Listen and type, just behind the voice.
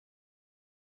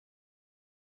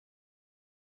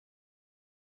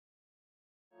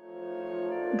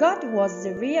God was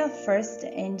the real first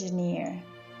engineer.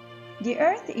 The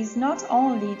earth is not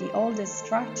only the oldest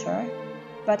structure,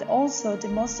 but also the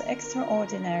most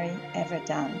extraordinary ever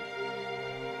done.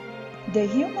 The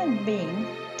human being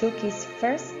took his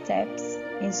first steps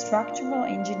in structural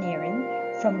engineering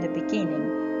from the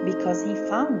beginning because he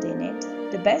found in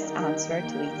it the best answer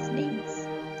to its needs.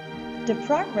 The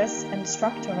progress and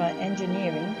structural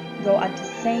engineering go at the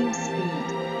same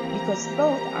speed because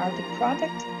both are the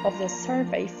product of the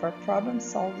survey for problem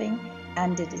solving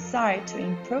and the desire to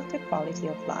improve the quality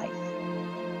of life.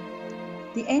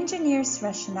 The engineer's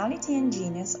rationality and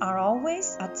genius are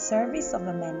always at service of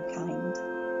mankind.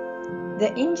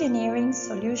 The engineering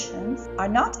solutions are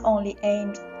not only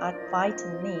aimed at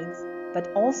vital needs,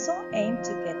 but also aim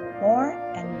to get more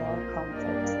and more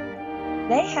comfort.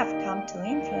 They have come to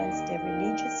influence the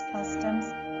religious customs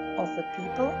of the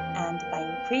people and by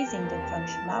increasing the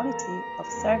functionality of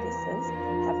services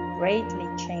have greatly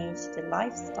changed the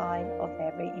lifestyle of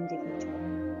every individual.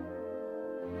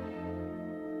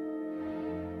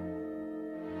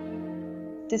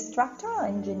 The structural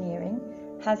engineering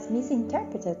has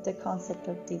misinterpreted the concept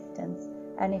of distance,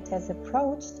 and it has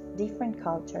approached different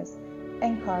cultures,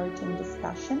 encouraging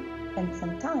discussion and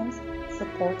sometimes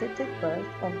supported the birth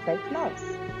of great loves.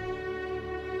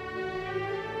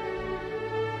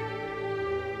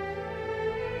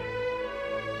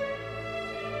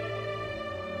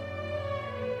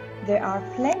 There are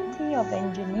plenty of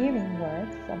engineering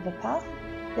works of the past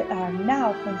that are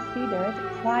now considered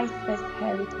priceless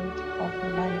heritage of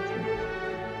humanity.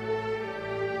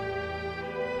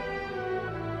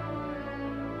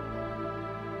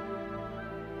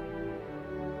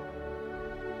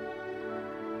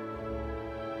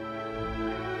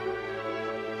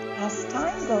 As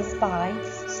time goes by,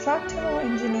 structural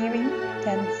engineering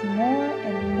tends more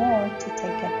and more to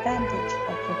take advantage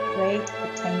of the great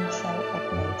potential of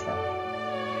nature.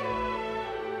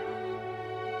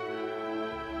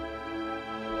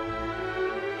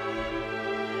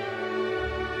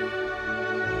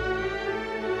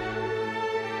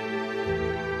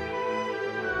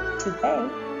 Today,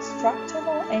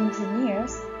 structural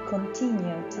engineers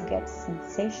continue to get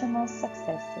sensational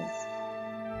successes.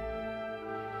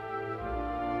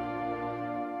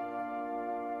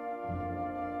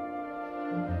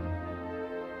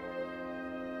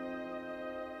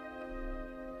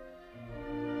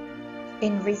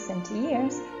 In recent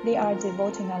years, they are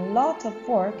devoting a lot of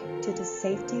work to the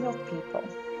safety of people.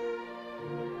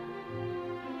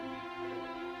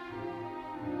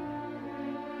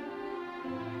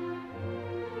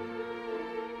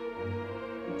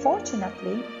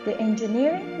 Fortunately, the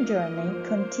engineering journey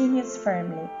continues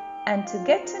firmly, and to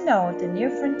get to know the new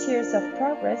frontiers of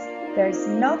progress, there is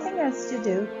nothing else to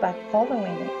do but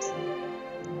following it.